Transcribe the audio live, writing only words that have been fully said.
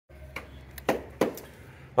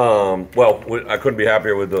Well, I couldn't be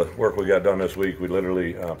happier with the work we got done this week. We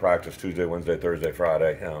literally practiced Tuesday, Wednesday, Thursday,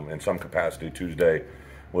 Friday. In some capacity, Tuesday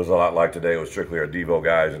was a lot like today. It was strictly our Devo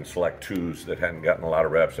guys and select twos that hadn't gotten a lot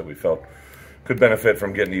of reps that we felt could benefit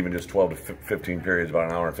from getting even just 12 to 15 periods, about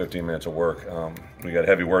an hour and 15 minutes of work. We got a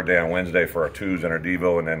heavy work day on Wednesday for our twos and our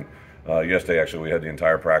Devo, and then yesterday actually we had the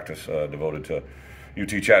entire practice devoted to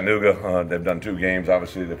UT Chattanooga. They've done 2 games.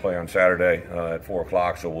 Obviously, they play on Saturday at 4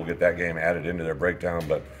 o'clock, so we'll get that game added into their breakdown.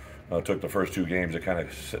 But took the first 2 games to kind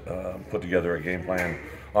of put together a game plan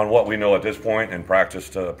on what we know at this point, and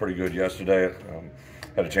practiced pretty good yesterday.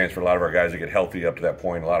 Had a chance for a lot of our guys to get healthy up to that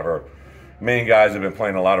point. A lot of our main guys have been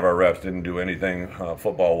playing a lot of our reps, didn't do anything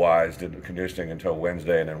football-wise, did conditioning until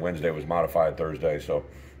Wednesday, and then Wednesday was modified Thursday. So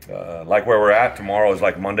like where we're at, tomorrow is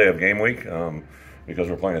like Monday of game week. Because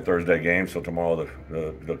we're playing a Thursday game, so tomorrow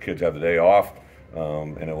the kids have the day off,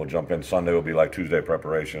 and it will jump in. Sunday will be like Tuesday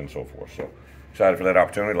preparation and so forth. So excited for that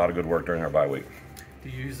opportunity. A lot of good work during our bye week. Do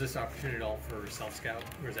you use this opportunity at all for self-scout,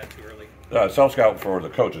 or is that too early? Self-scout for the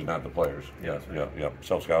coaches, not the players. Yeah.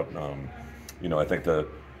 Self-scout. I think the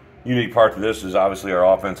unique part to this is obviously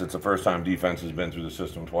our offense. It's the first time defense has been through the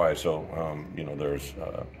system twice. So, there's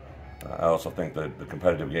I also think that the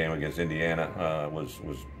competitive game against Indiana was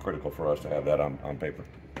critical for us to have that on paper.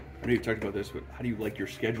 I know you've talked about this, but how do you like your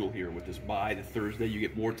schedule here with this bye to Thursday? You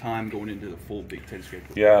get more time going into the full Big Ten schedule.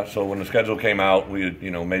 Yeah, so when the schedule came out, we had,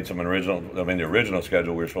 made some the original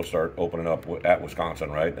schedule, we were supposed to start opening up at Wisconsin,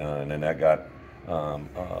 right? And then that got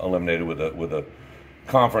eliminated with a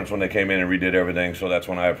conference when they came in and redid everything. So that's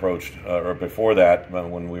when I approached, or before that,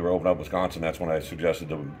 when we were opening up Wisconsin, that's when I suggested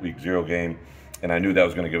the week 0 game. And I knew that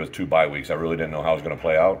was going to give us 2 bye weeks. I really didn't know how it was going to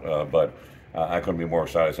play out, but I couldn't be more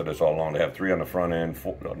excited. I said this all along. To have 3 on the front end,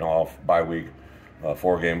 4 off bye week,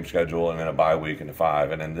 4-game schedule, and then a bye week into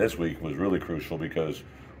 5. And then this week was really crucial because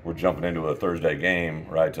we're jumping into a Thursday game,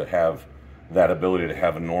 right? To have that ability to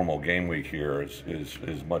have a normal game week here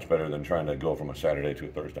is much better than trying to go from a Saturday to a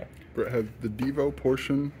Thursday. Brett, has the Devo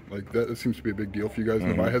portion, like that seems to be a big deal for you guys in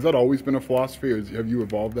the bye. Has that always been a philosophy, or have you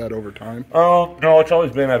evolved that over time? No, it's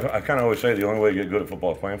always been, I kind of always say the only way to get good at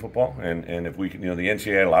football is playing football. And if we can, the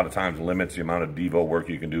NCAA a lot of times limits the amount of Devo work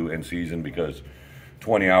you can do in season because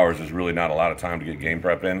 20 hours is really not a lot of time to get game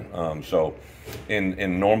prep in. So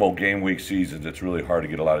in normal game week seasons, it's really hard to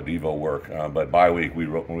get a lot of Devo work. But bye week,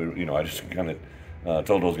 I just kind of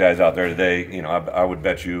told those guys out there today, I would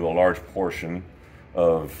bet you a large portion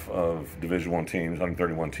of Division I teams,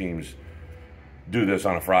 131 teams, do this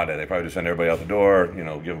on a Friday. They probably just send everybody out the door,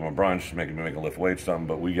 give them a brunch, make them lift weights, something.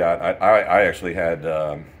 But I actually had,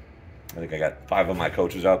 I think I got 5 of my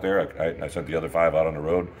coaches out there. I sent the other 5 out on the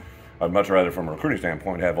road. I'd much rather, from a recruiting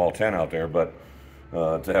standpoint, have all 10 out there. But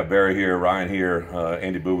to have Barry here, Ryan here,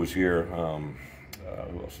 Andy Boo was here.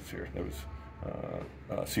 Who else is here? There was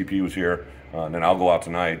CP was here. And then I'll go out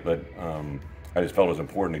tonight. But I just felt it was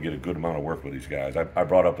important to get a good amount of work with these guys. I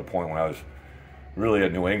brought up the point when I was really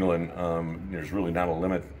at New England, there's really not a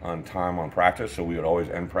limit on time on practice, so we would always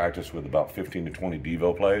end practice with about 15 to 20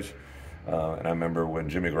 Devo plays. And I remember when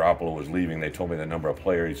Jimmy Garoppolo was leaving, they told me the number of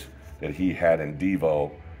players that he had in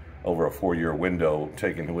Devo over a 4-year window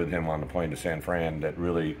taken with him on the plane to San Fran that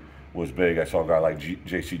really was big. I saw a guy like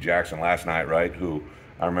J.C. Jackson last night, right, who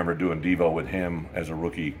I remember doing Devo with him as a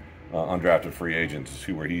rookie, undrafted free agent, to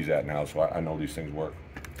see where he's at now. So I know these things work.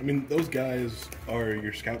 I mean, those guys are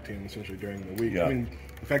your scout team essentially during the week. Yeah. I mean,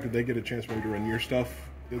 the fact that they get a chance maybe to run your stuff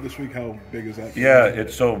this week, how big is that? Yeah,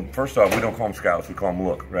 so first off, we don't call them scouts, we call them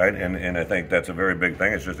look, right? And I think that's a very big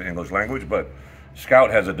thing. It's just the English language, but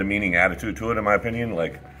scout has a demeaning attitude to it, in my opinion.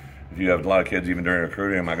 Like, if you have a lot of kids, even during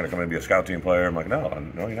recruiting, am I going to come in and be a scout team player? I'm like, no,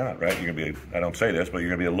 you're not, right? You're going to be, I don't say this, but you're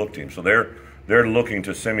going to be a look team. So they're looking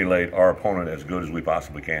to simulate our opponent as good as we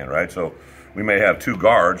possibly can, right? So we may have 2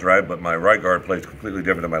 guards, right? But my right guard plays completely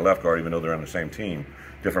different than my left guard, even though they're on the same team.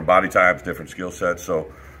 Different body types, different skill sets. So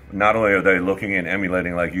not only are they looking and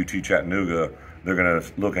emulating like UT Chattanooga, they're going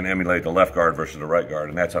to look and emulate the left guard versus the right guard.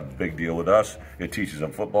 And that's a big deal with us. It teaches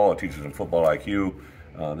them football. It teaches them football IQ.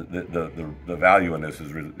 The value in this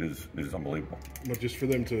is unbelievable. But just for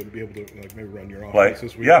them to be able to maybe run your offense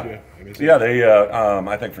this week,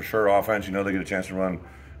 I think for sure offense. They get a chance to run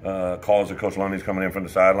calls that Coach Lundy's coming in from the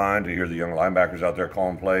sideline, to hear the young linebackers out there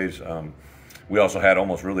calling plays. We also had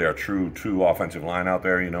almost really our true offensive line out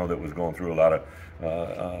there. That was going through a lot of.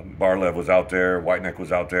 Barlev was out there, Whiteneck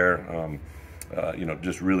was out there.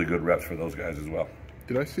 Just really good reps for those guys as well.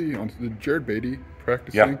 Did I see did Jared Beatty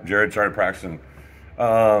practicing? Yeah, Jared started practicing.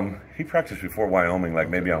 He practiced before Wyoming, like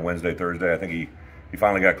maybe on Wednesday, Thursday. I think he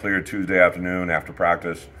finally got cleared Tuesday afternoon after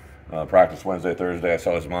practice. Practiced Wednesday, Thursday. I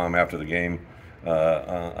saw his mom after the game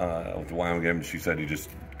with the Wyoming game. She said he just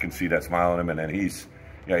can see that smile on him. And then he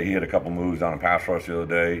hit a couple moves on a pass rush the other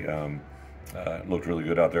day. Looked really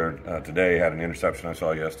good out there today. Had an interception I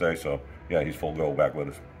saw yesterday. So yeah, he's full go back with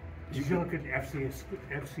us. If you look at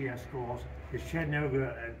FCS schools, is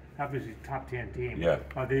Chattanooga obviously top 10 team? Yeah.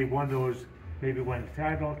 Are they one of those maybe win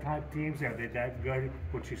title type teams? Are they that good?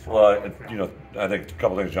 What you saw? Well, I think a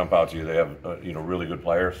couple things jump out to you. They have really good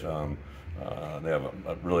players. They have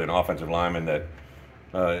really an offensive lineman that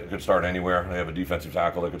could start anywhere. They have a defensive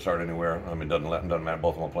tackle that could start anure. I mean, doesn't matter.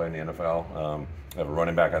 Both of them play in the NFL. They have a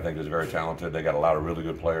running back I think is very talented. They got a lot of really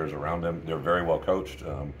good players around them. They're very well coached.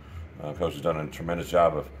 Coach has done a tremendous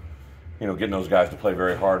job of getting those guys to play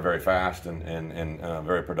very hard, very fast, and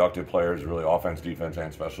very productive players, really offense, defense,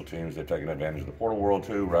 and special teams. They've taken advantage of the portal world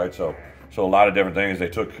too, right? So a lot of different things. They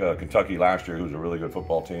took Kentucky last year, who's a really good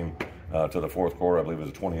football team, to the fourth quarter. I believe it was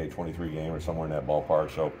a 28-23 game or somewhere in that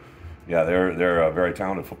ballpark. So, yeah, they're a very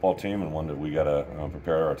talented football team and one that we got to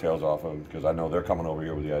prepare our tails off of, because I know they're coming over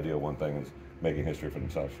here with the idea of one thing is making history for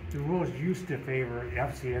themselves. The rules used to favor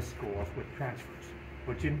FCS schools with transfers,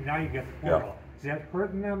 but now you get the portal. Yeah. Is that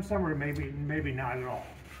hurting them some, or maybe not at all?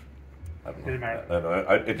 I don't Does it know.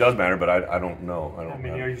 matter? It does matter, but I don't know. I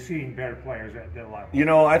mean, are you seeing better players at that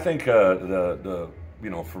level? I think for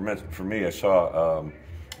me, I saw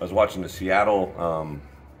I was watching the Seattle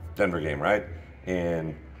Denver game, right,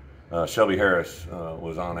 and Shelby Harris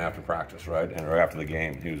was on after practice, right, or after the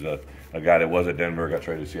game. He was a guy that was at Denver, got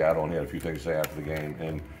traded to Seattle, and he had a few things to say after the game.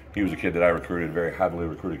 And he was a kid that I recruited, a very heavily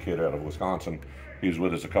recruited kid out of Wisconsin. He was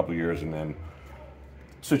with us a couple of years, and then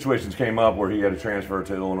situations came up where he had to transfer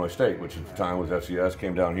to Illinois State, which at the time was FCS,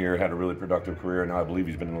 came down here, had a really productive career, and now I believe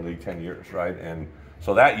he's been in the league 10 years, right? And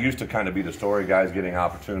so that used to kind of be the story, guys getting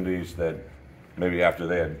opportunities that maybe after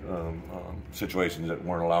they had situations that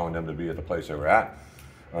weren't allowing them to be at the place they were at.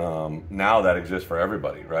 Now that exists for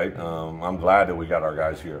everybody, right? I'm glad that we got our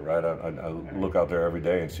guys here, right? I look out there every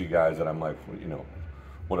day and see guys that I'm like,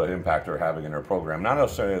 what an impact they're having in their program. Not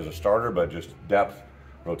necessarily as a starter, but just depth,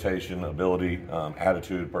 rotation, ability,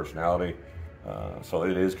 attitude, personality. So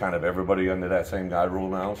it is kind of everybody under that same guide rule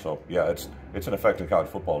now. So yeah, it's an effect in college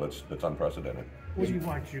football that's unprecedented. What do you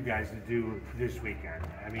want you guys to do this weekend?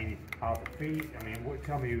 I mean, off the feet. I mean,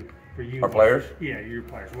 tell me for you. Our players? Yeah, your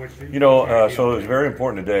players. So it was very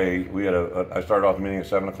important today. We had I started off the meeting at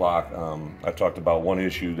 7 o'clock. I talked about one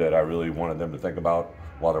issue that I really wanted them to think about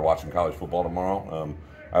while they're watching college football tomorrow.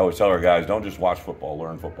 I always tell our guys, don't just watch football,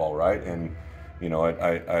 learn football, right? And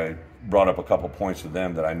I brought up a couple points to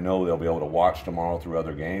them that I know they'll be able to watch tomorrow through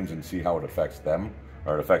other games and see how it affects them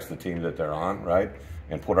or it affects the team that they're on, right?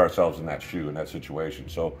 And put ourselves in that shoe, in that situation.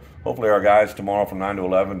 So hopefully our guys tomorrow from 9 to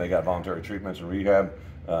 11, they got voluntary treatments and rehab.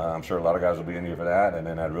 I'm sure a lot of guys will be in here for that. And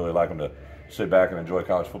then I'd really like them to sit back and enjoy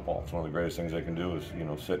college football. It's one of the greatest things they can do is,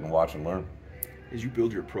 sit and watch and learn. As you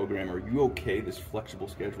build your program, are you okay this flexible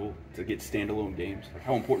schedule to get standalone games? Like,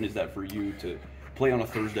 how important is that for you to play on a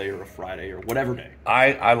Thursday or a Friday or whatever day?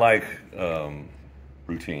 I like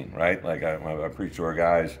routine, right? Like I preach to our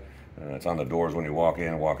guys. It's on the doors when you walk in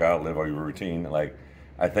and walk out. Live your routine. Like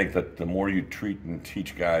I think that the more you treat and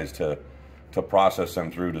teach guys to process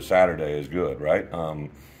them through to Saturday is good, right?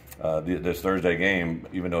 This Thursday game,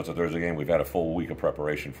 even though it's a Thursday game, we've had a full week of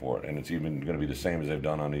preparation for it, and it's even going to be the same as they've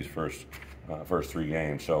done on these first 3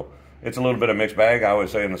 games. So it's a little bit of a mixed bag. I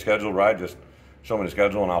always say in the schedule, right? Just show me the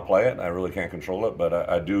schedule and I'll play it. I really can't control it, but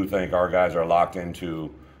I do think our guys are locked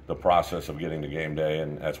into the process of getting to game day,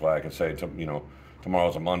 and that's why I can say,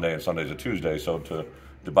 tomorrow's a Monday and Sunday's a Tuesday. So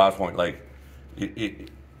to Bob's point, like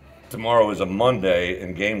tomorrow is a Monday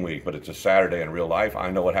in game week, but it's a Saturday in real life. I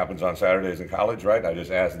know what happens on Saturdays in college, right? I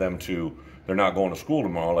just ask them they're not going to school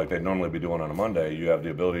tomorrow like they'd normally be doing on a Monday. You have the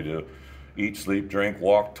ability to eat, sleep, drink,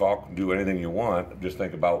 walk, talk, do anything you want. Just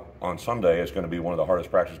think about on Sunday, it's going to be one of the hardest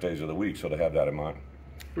practice days of the week, so to have that in mind.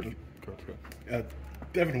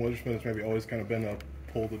 Devin Witherspoon has maybe always kind of been a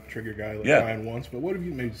pull the trigger guy like Ryan wants, but what have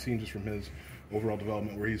you maybe seen just from his overall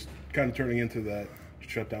development where he's kind of turning into that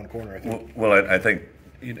shutdown corner, I think? Well, I think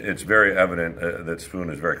it's very evident that Spoon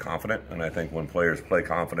is very confident, and I think when players play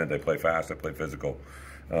confident, they play fast, they play physical.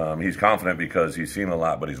 He's confident because he's seen a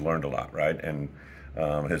lot, but he's learned a lot, right? And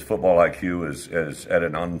his football IQ is at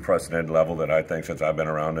an unprecedented level that I think since I've been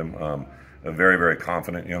around him. A very, very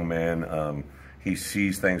confident young man. He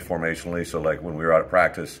sees things formationally. So like when we were out at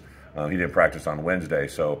practice, he didn't practice on Wednesday.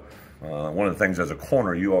 So one of the things as a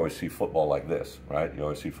corner, you always see football like this, right? You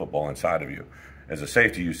always see football inside of you. As a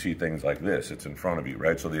safety, you see things like this. It's in front of you,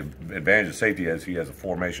 right? So the advantage of safety is he has a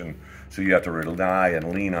formation, so you have to rely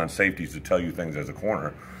and lean on safeties to tell you things as a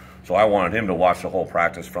corner. So I wanted him to watch the whole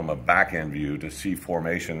practice from a back-end view to see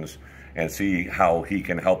formations and see how he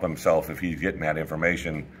can help himself if he's getting that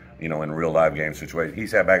information, you know, in real live game situation. He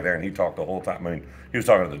sat back there and he talked the whole time. I mean, he was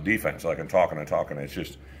talking to the defense, like, and talking and talking. It's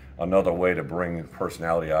just another way to bring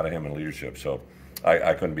personality out of him and leadership. So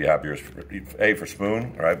I couldn't be happier, for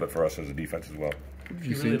Spoon, right, but for us as a defense as well.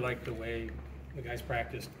 You really like the way the guys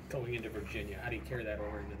practiced going into Virginia. How do you carry that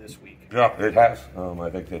over into this week? Yeah, it has. I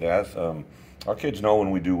think it has. Our kids know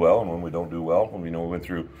when we do well and when we don't do well. When we went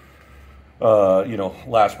through, you know,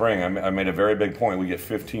 last spring, I made a very big point. We get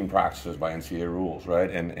 15 practices by NCAA rules,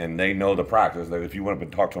 right? And they know the practice. If you went up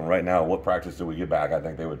and talked to them right now, what practice did we get back? I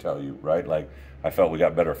think they would tell you, right? Like, I felt we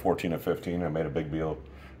got better 14 and 15. I made a big deal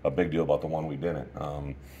about the one we didn't.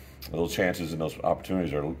 Those chances and those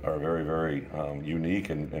opportunities are very, very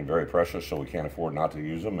unique and very precious, so we can't afford not to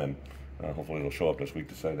use them, and hopefully it'll show up this week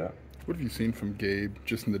to say that. What have you seen from Gabe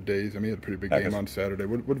just in the days? I mean, he had a pretty big game on Saturday.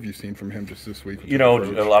 What have you seen from him just this week? You know,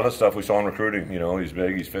 a lot of stuff we saw in recruiting. You know, he's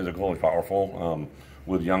big, he's physical, he's powerful.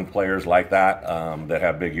 With young players like that that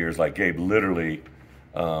have big ears like Gabe, literally,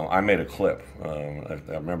 I made a clip. I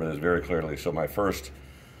remember this very clearly. So my first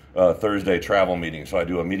Thursday travel meeting, so I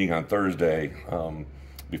do a meeting on Thursday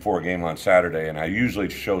before a game on Saturday, and I usually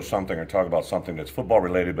show something or talk about something that's football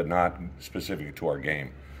related but not specific to our game,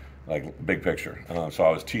 like big picture. So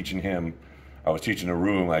I was teaching a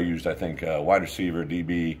room. I used, I think, wide receiver,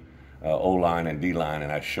 DB, O-line, and D-line,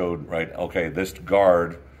 and I showed, right, okay, this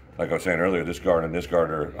guard, like I was saying earlier, this guard and this guard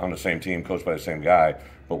are on the same team, coached by the same guy,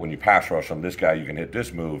 but when you pass rush them, this guy, you can hit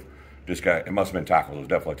this move. This guy, it must have been tackles. It was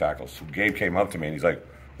definitely tackles. So Gabe came up to me, and he's like,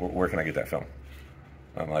 where can I get that film?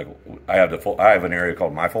 I'm like, I have an area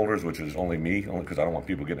called My Folders, which is only me, only because I don't want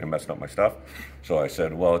people getting messing up my stuff. So I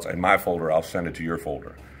said, well, it's in my folder. I'll send it to your folder.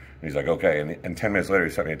 And he's like, okay. And 10 minutes later,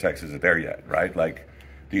 he sent me a text. Is it there yet? Right? Like,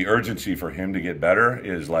 the urgency for him to get better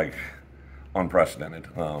is like unprecedented.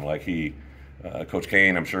 Like Coach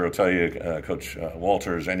Kane, I'm sure will tell you, Coach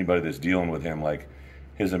Walters, anybody that's dealing with him, like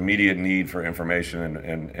his immediate need for information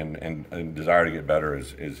and desire to get better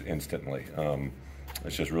is instantly.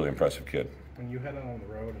 It's just really impressive kid. When you head out on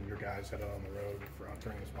the road and your guys head out on the road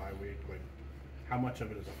during this bye week, like, how much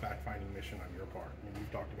of it is a fact-finding mission on your part? I mean,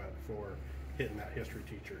 you've talked about it before, hitting that history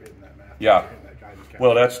teacher, hitting that math teacher, hitting that guidance counselor.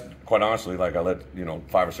 Well, that's quite honestly, like, I let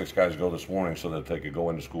 5 or 6 guys go this morning so that they could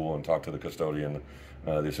go into school and talk to the custodian,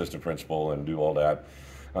 the assistant principal, and do all that.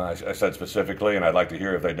 I said specifically, and I'd like to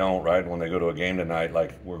hear if they don't, right, when they go to a game tonight,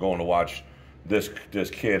 like, we're going to watch this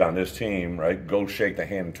kid on this team, right, go shake the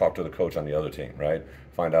hand and talk to the coach on the other team, right,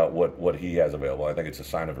 find out what he has available. I think it's a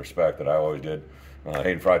sign of respect that I always did.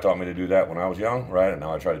 Hayden Fry taught me to do that when I was young, right, and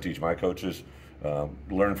now I try to teach my coaches,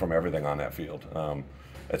 learn from everything on that field.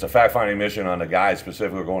 It's a fact-finding mission on the guys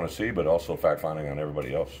specifically we're going to see, but also fact-finding on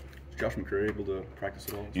everybody else. Is Josh McCray able to practice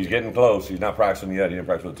at all? He's getting close. He's not practicing yet. He didn't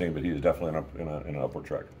practice with the team, but he is definitely in an upward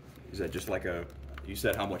track. Is that just like you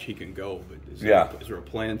said how much he can go, but is there a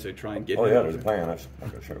plan to try and get him? Oh, yeah, there's a plan. I'm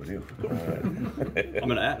going to share it with you. I'm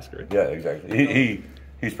going to ask, right? Yeah, exactly.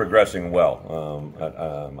 He's progressing well.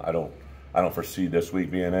 I don't foresee this week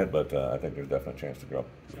being it, but I think there's definitely a chance to grow.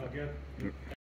 Sound good?